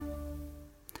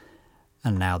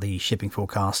And now the shipping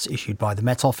forecast issued by the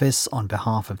Met Office on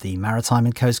behalf of the Maritime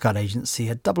and Coast Guard Agency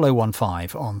at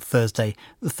 0015 on Thursday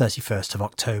the 31st of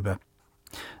October.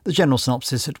 The general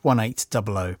synopsis at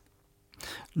 1800.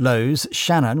 Lows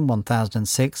Shannon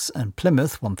 1006 and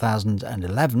Plymouth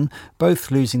 1011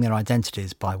 both losing their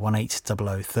identities by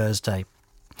 1800 Thursday.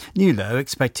 New low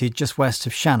expected just west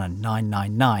of Shannon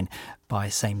 999 by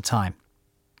same time.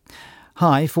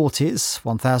 High 40s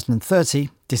 1030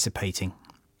 dissipating.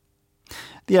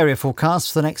 The area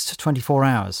forecast for the next 24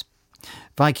 hours.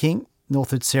 Viking,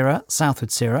 northward Cirrus,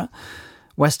 southward Cirrus.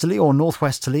 Westerly or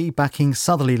northwesterly, backing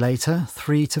southerly later,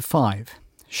 3 to 5.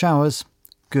 Showers,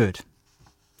 good.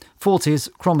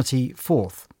 40s, Cromarty,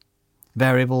 4th.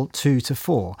 Variable 2 to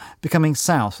 4, becoming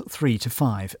south 3 to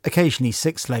 5. Occasionally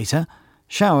 6 later.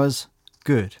 Showers,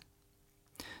 good.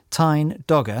 Tyne,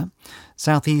 Dogger,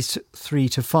 southeast 3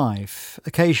 to 5.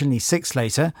 Occasionally 6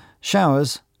 later.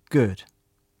 Showers, good.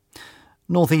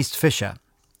 Northeast Fisher,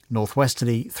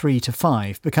 northwesterly 3 to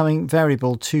 5, becoming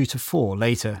variable 2 to 4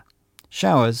 later.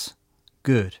 Showers,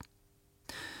 good.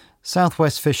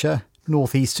 Southwest Fisher,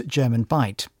 northeast German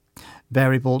Bight,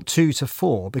 variable 2 to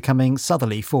 4, becoming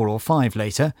southerly 4 or 5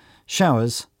 later.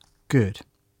 Showers, good.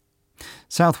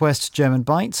 Southwest German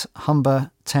Bight,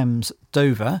 Humber, Thames,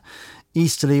 Dover,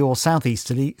 easterly or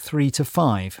southeasterly 3 to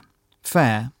 5.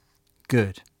 Fair,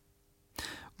 good.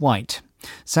 White,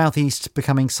 southeast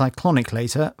becoming cyclonic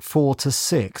later 4 to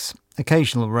 6.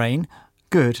 Occasional rain,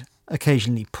 good,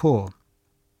 occasionally poor.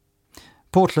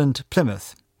 Portland,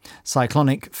 Plymouth,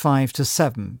 cyclonic 5 to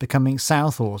 7, becoming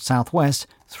south or southwest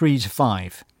 3 to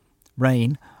 5.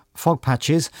 Rain, fog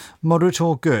patches, moderate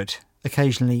or good,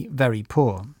 occasionally very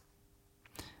poor.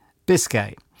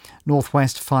 Biscay,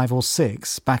 northwest 5 or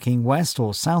 6, backing west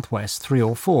or southwest 3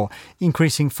 or 4,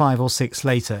 increasing 5 or 6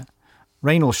 later.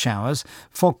 Rain or showers,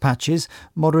 fog patches,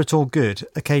 moderate or good,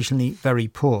 occasionally very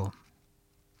poor.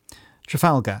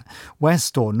 Trafalgar,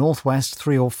 west or northwest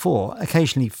 3 or 4,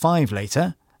 occasionally 5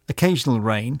 later. Occasional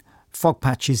rain, fog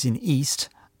patches in east,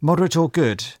 moderate or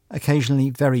good,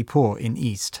 occasionally very poor in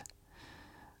east.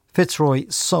 Fitzroy,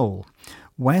 Seoul,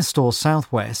 west or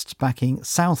southwest, backing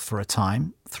south for a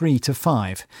time, 3 to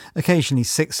 5, occasionally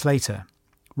 6 later.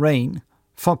 Rain,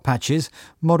 fog patches,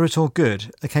 moderate or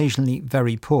good, occasionally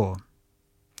very poor.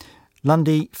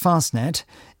 Lundy, Fastnet,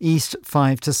 east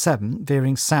 5 to 7,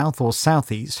 veering south or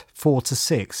southeast 4 to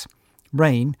 6.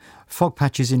 Rain, fog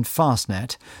patches in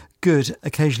Fastnet, good,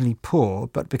 occasionally poor,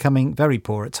 but becoming very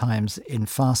poor at times in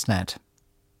Fastnet.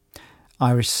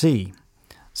 Irish Sea,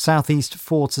 southeast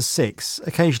 4 to 6,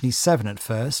 occasionally 7 at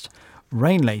first.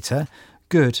 Rain later,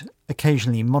 good,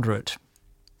 occasionally moderate.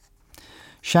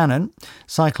 Shannon,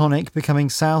 cyclonic becoming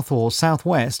south or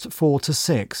southwest 4 to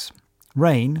 6.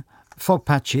 Rain, fog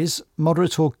patches,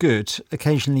 moderate or good,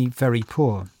 occasionally very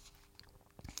poor.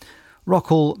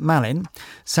 Rockall, Malin,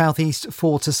 southeast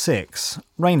 4 to 6.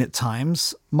 Rain at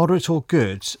times, moderate or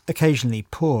good, occasionally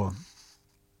poor.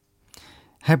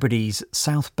 Hebrides,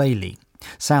 South Bailey,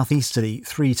 southeasterly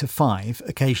 3 to 5,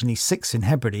 occasionally 6 in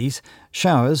Hebrides.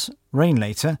 Showers, rain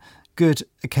later, good,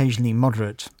 occasionally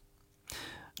moderate.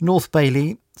 North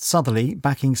Bailey, southerly,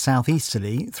 backing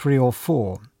southeasterly 3 or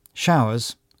 4.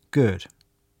 Showers, good.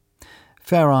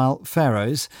 Fair Isle,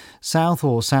 Faroes, south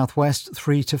or southwest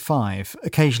 3 to 5,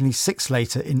 occasionally 6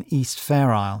 later in East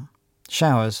Fair Isle.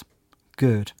 Showers,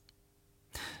 good.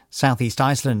 Southeast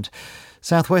Iceland,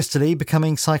 southwesterly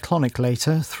becoming cyclonic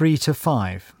later 3 to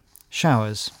 5.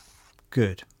 Showers,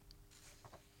 good.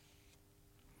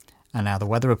 And now the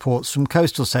weather reports from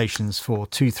coastal stations for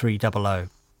 2300.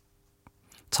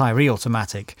 Tyree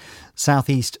Automatic,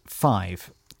 southeast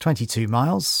 5. 22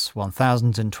 miles,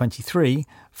 1023,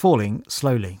 falling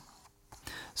slowly.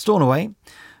 Stornoway,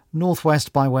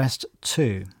 northwest by west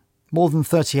 2, more than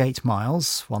 38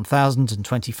 miles,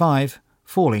 1025,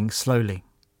 falling slowly.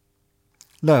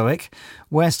 Lerwick,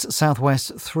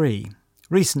 west-southwest 3,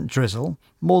 recent drizzle,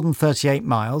 more than 38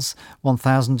 miles,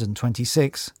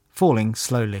 1026, falling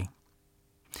slowly.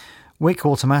 Wick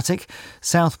Automatic,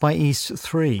 south by east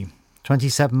 3,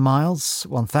 27 miles,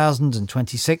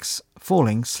 1026,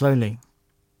 falling slowly.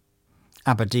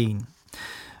 Aberdeen,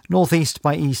 northeast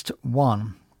by east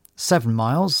 1, 7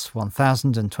 miles,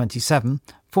 1027,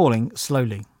 falling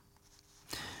slowly.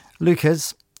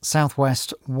 Lucas,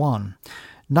 southwest 1,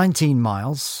 19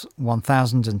 miles,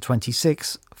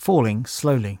 1026, falling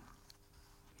slowly.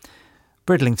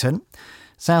 Bridlington,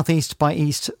 southeast by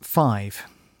east 5,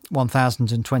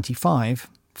 1025,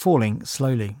 falling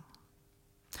slowly.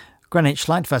 Greenwich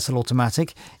Light Vessel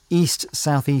Automatic,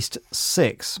 east-southeast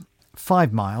 6,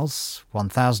 5 miles,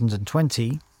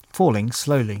 1020, falling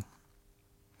slowly.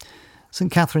 St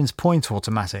Catherine's Point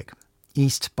Automatic,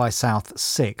 east by south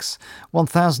 6,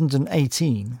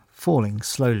 1018, falling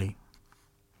slowly.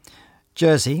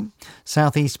 Jersey,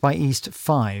 southeast by east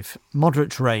 5,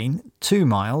 moderate rain, 2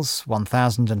 miles,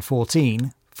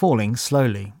 1014, falling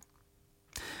slowly.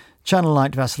 Channel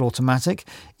Light Vessel Automatic,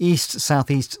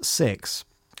 east-southeast 6,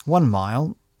 1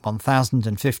 mile,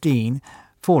 1015,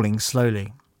 falling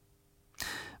slowly.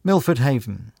 Milford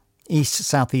Haven,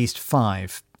 east-southeast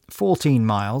 5, 14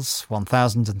 miles,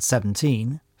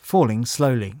 1017, falling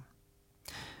slowly.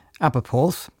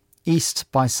 Aberporth,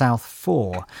 east by south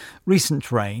 4,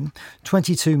 recent rain,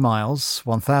 22 miles,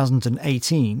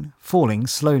 1018, falling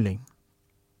slowly.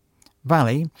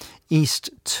 Valley, east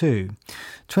 2,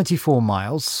 24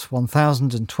 miles,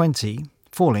 1020,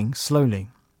 falling slowly.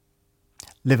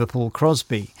 Liverpool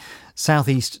Crosby,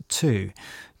 southeast 2,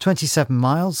 27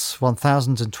 miles,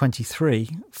 1023,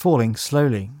 falling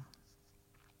slowly.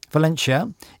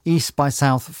 Valencia, east by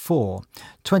south 4,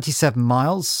 27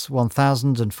 miles,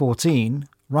 1014,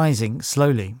 rising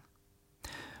slowly.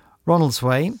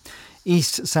 Ronaldsway,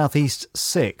 east-southeast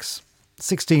 6,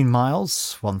 16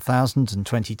 miles,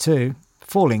 1022,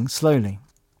 falling slowly.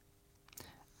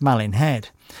 Malin Head,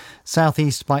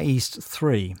 southeast by east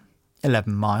 3,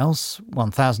 11 miles,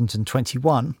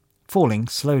 1021, falling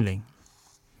slowly.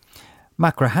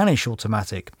 Machrihanish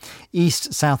Automatic,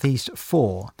 east-southeast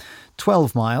 4,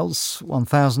 12 miles,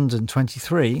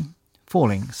 1023,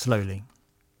 falling slowly.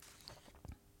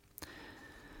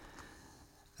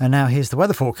 And now here's the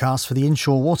weather forecast for the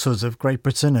inshore waters of Great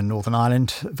Britain and Northern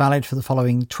Ireland, valid for the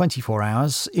following 24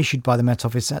 hours, issued by the Met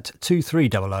Office at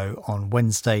 2300 on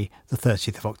Wednesday, the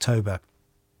 30th of October.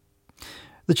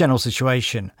 The general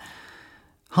situation.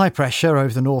 High pressure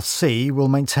over the North Sea will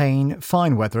maintain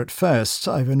fine weather at first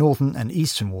over northern and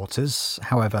eastern waters.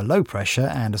 However, low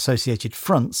pressure and associated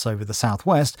fronts over the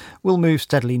southwest will move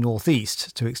steadily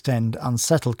northeast to extend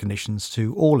unsettled conditions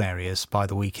to all areas by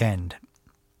the weekend.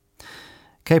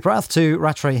 Cape Wrath to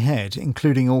Rattray Head,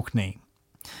 including Orkney.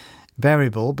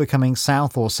 Variable, becoming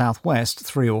south or southwest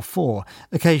 3 or 4,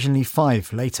 occasionally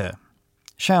 5 later.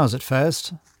 Showers at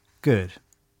first, good.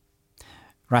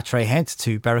 Rattray Head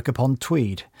to Berwick upon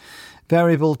Tweed.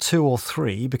 Variable 2 or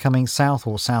 3, becoming south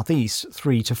or southeast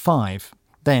 3 to 5,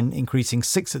 then increasing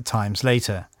 6 at times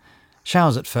later.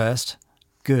 Showers at first,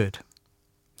 good.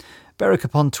 Berwick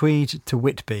upon Tweed to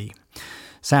Whitby.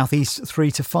 Southeast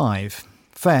 3 to 5,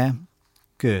 fair,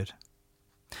 good.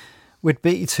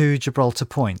 Whitby to Gibraltar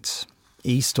Point.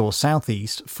 East or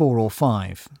southeast 4 or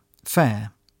 5,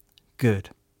 fair, good.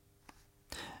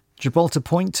 Gibraltar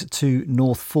Point to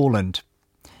North Foreland.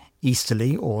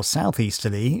 Easterly or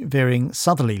southeasterly, veering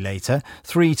southerly later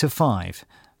 3 to 5,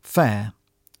 fair,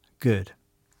 good.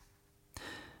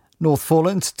 North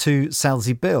Foreland to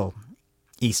Selsey Bill.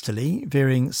 Easterly,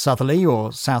 veering southerly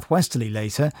or southwesterly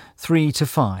later 3 to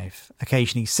 5,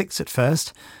 occasionally 6 at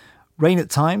first. Rain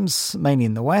at times, mainly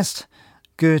in the west,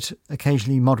 good,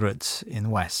 occasionally moderate in the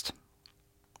west.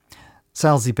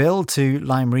 Selsey Bill to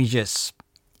Lyme Regis.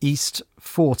 East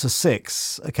 4 to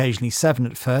 6, occasionally 7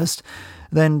 at first,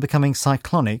 then becoming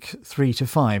cyclonic 3 to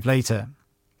 5 later.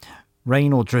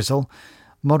 Rain or drizzle,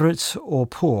 moderate or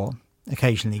poor,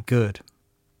 occasionally good.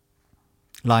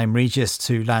 Lyme Regis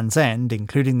to Land's End,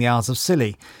 including the Isles of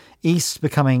Scilly. East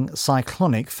becoming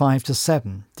cyclonic 5 to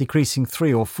 7, decreasing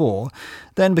 3 or 4,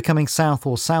 then becoming south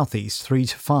or southeast 3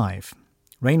 to 5.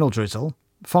 Rain or drizzle,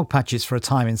 fog patches for a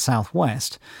time in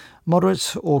southwest,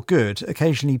 moderate or good,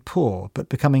 occasionally poor, but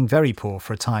becoming very poor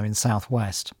for a time in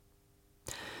southwest.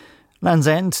 Land's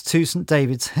End to St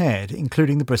David's Head,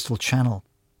 including the Bristol Channel.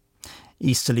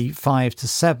 Easterly 5 to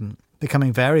 7,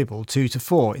 becoming variable 2 to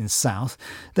 4 in south,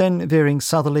 then veering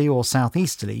southerly or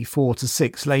southeasterly 4 to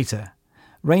 6 later.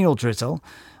 Rain or drizzle,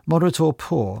 moderate or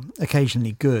poor,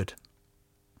 occasionally good.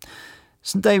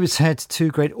 St David's Head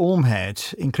to Great Orme Head,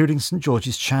 including St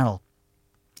George's Channel.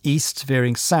 East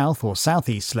veering south or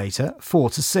southeast later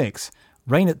 4 to 6.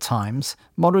 Rain at times,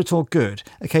 moderate or good,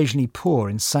 occasionally poor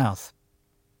in south.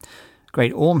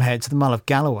 Great Orme Head to the Mull of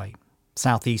Galloway.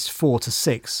 Southeast 4 to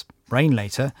 6. Rain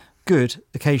later, good,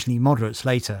 occasionally moderate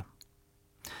later.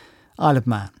 Isle of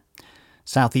Man.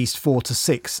 Southeast 4 to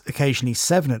 6, occasionally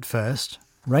 7 at first.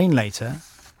 Rain later,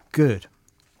 good.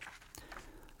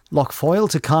 Loch Foyle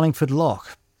to Carlingford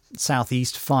Loch.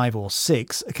 Southeast 5 or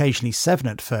 6, occasionally 7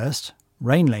 at first.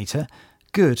 Rain later,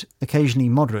 good, occasionally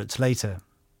moderate later.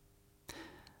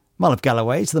 Mull of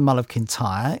Galloway to the Mull of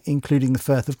Kintyre, including the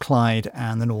Firth of Clyde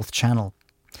and the North Channel.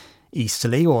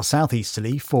 Easterly or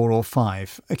southeasterly 4 or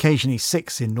 5, occasionally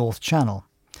 6 in North Channel.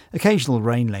 Occasional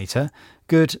rain later,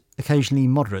 good, occasionally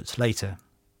moderate later.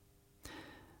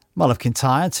 Mull of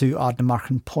Kintyre to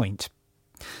Ardnamurchan Point.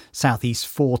 southeast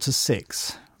 4 to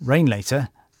 6. Rain later,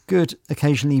 good,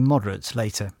 occasionally moderate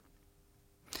later.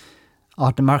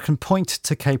 Ardnamurchan Point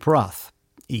to Cape Wrath,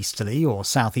 easterly or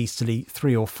southeasterly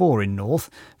 3 or 4 in north,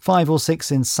 5 or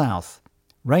 6 in south.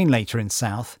 Rain later in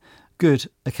south, good,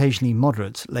 occasionally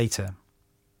moderate later.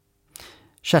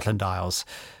 Shetland Isles,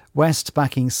 west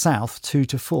backing south 2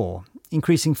 to 4,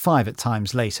 increasing 5 at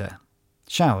times later.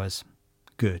 Showers,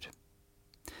 good.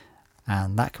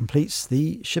 And that completes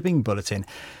the shipping bulletin,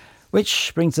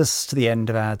 which brings us to the end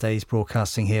of our day's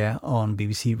broadcasting here on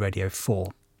BBC Radio 4.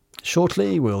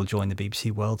 Shortly, we'll join the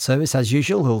BBC World Service as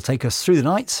usual, who'll take us through the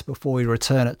night before we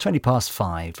return at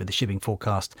 5:20 with the shipping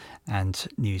forecast and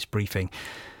news briefing.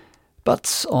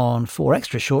 But on 4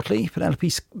 Extra shortly,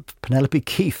 Penelope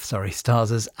Keith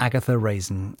stars as Agatha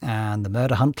Raisin, and the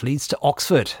murder hunt leads to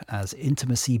Oxford as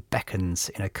intimacy beckons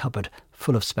in a cupboard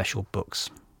full of special books.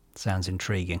 Sounds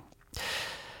intriguing.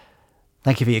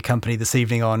 Thank you for your company this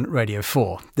evening on Radio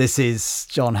 4. This is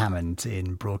John Hammond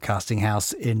in Broadcasting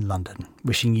House in London,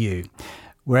 wishing you,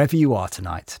 wherever you are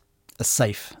tonight, a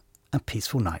safe and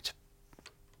peaceful night.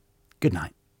 Good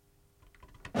night.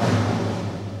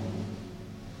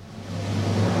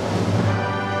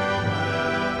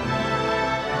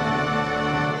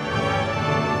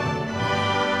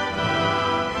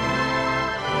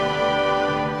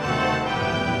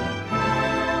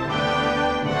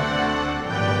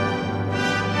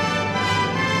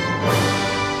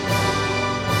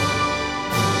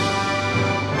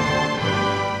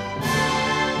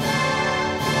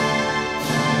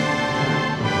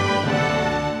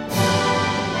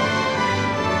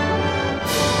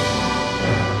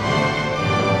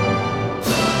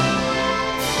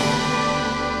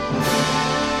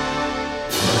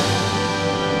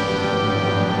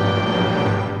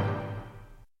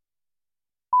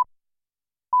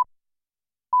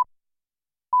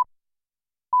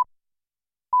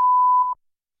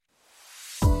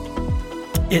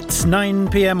 It's 9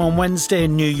 p.m. on Wednesday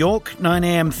in New York, 9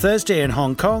 a.m. Thursday in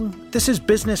Hong Kong. This is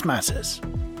Business Matters.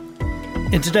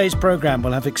 In today's programme,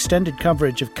 we'll have extended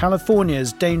coverage of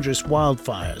California's dangerous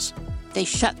wildfires. They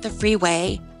shut the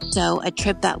freeway, so a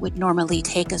trip that would normally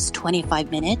take us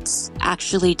 25 minutes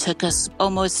actually took us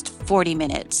almost 40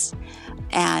 minutes.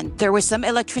 And there was some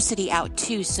electricity out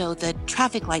too, so the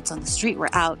traffic lights on the street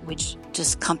were out, which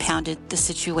just compounded the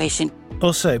situation.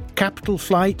 Also, capital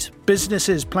flight,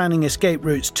 businesses planning escape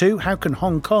routes too. How can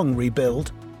Hong Kong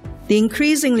rebuild? The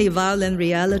increasingly violent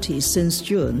reality since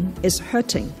June is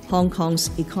hurting Hong Kong's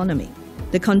economy.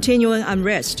 The continuing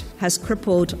unrest has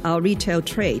crippled our retail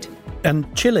trade.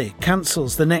 And Chile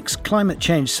cancels the next climate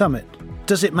change summit.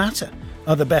 Does it matter?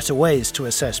 Are there better ways to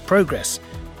assess progress,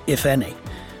 if any?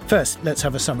 First, let's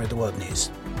have a summary of the world news.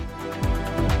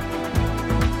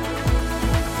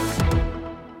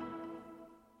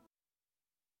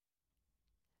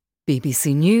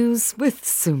 BBC News with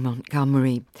Sue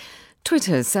Montgomery.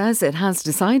 Twitter says it has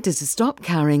decided to stop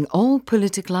carrying all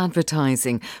political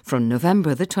advertising from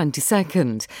November the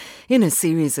 22nd. In a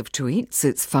series of tweets,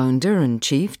 its founder and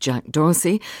chief, Jack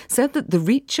Dorsey, said that the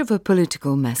reach of a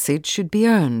political message should be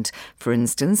earned, for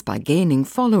instance by gaining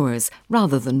followers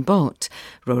rather than bought.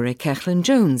 Rory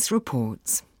Kechlin-Jones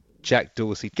reports. Jack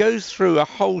Dorsey goes through a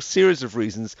whole series of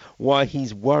reasons why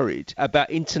he's worried about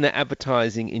internet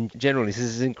advertising in general. He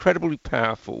says it's incredibly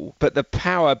powerful, but the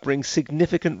power brings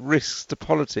significant risks to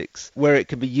politics, where it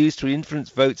can be used to influence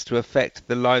votes to affect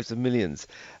the lives of millions.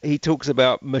 He talks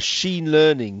about machine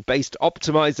learning based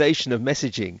optimization of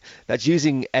messaging, that's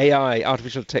using AI,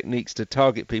 artificial techniques to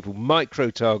target people,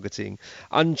 micro-targeting,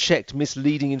 unchecked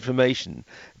misleading information,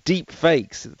 deep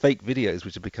fakes, fake videos,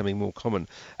 which are becoming more common.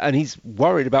 And he's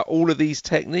worried about all of these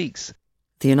techniques.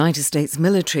 The United States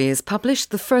military has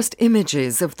published the first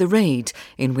images of the raid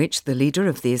in which the leader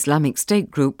of the Islamic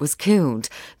State group was killed.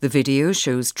 The video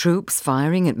shows troops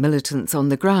firing at militants on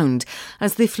the ground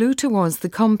as they flew towards the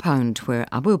compound where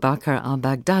Abu Bakr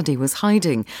al-Baghdadi was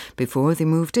hiding before they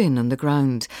moved in on the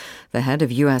ground. The head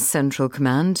of US Central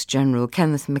Command, General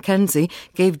Kenneth McKenzie,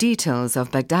 gave details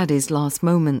of Baghdadi's last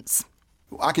moments.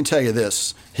 I can tell you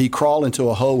this, he crawled into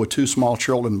a hole with 2 small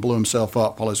children and blew himself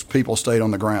up while his people stayed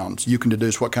on the ground. You can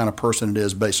deduce what kind of person it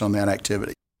is based on that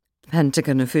activity.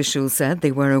 Pentagon officials said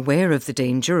they were aware of the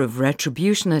danger of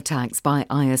retribution attacks by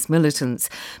IS militants,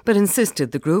 but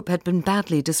insisted the group had been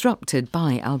badly disrupted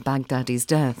by al-Baghdadi's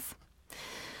death.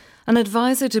 An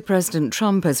advisor to President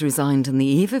Trump has resigned on the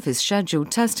eve of his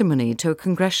scheduled testimony to a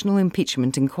congressional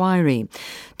impeachment inquiry.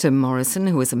 Tim Morrison,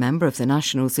 who was a member of the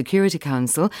National Security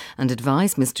Council and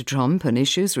advised Mr. Trump on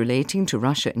issues relating to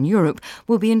Russia and Europe,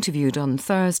 will be interviewed on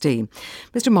Thursday.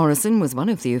 Mr. Morrison was one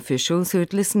of the officials who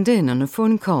had listened in on a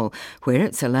phone call where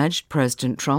it's alleged President Trump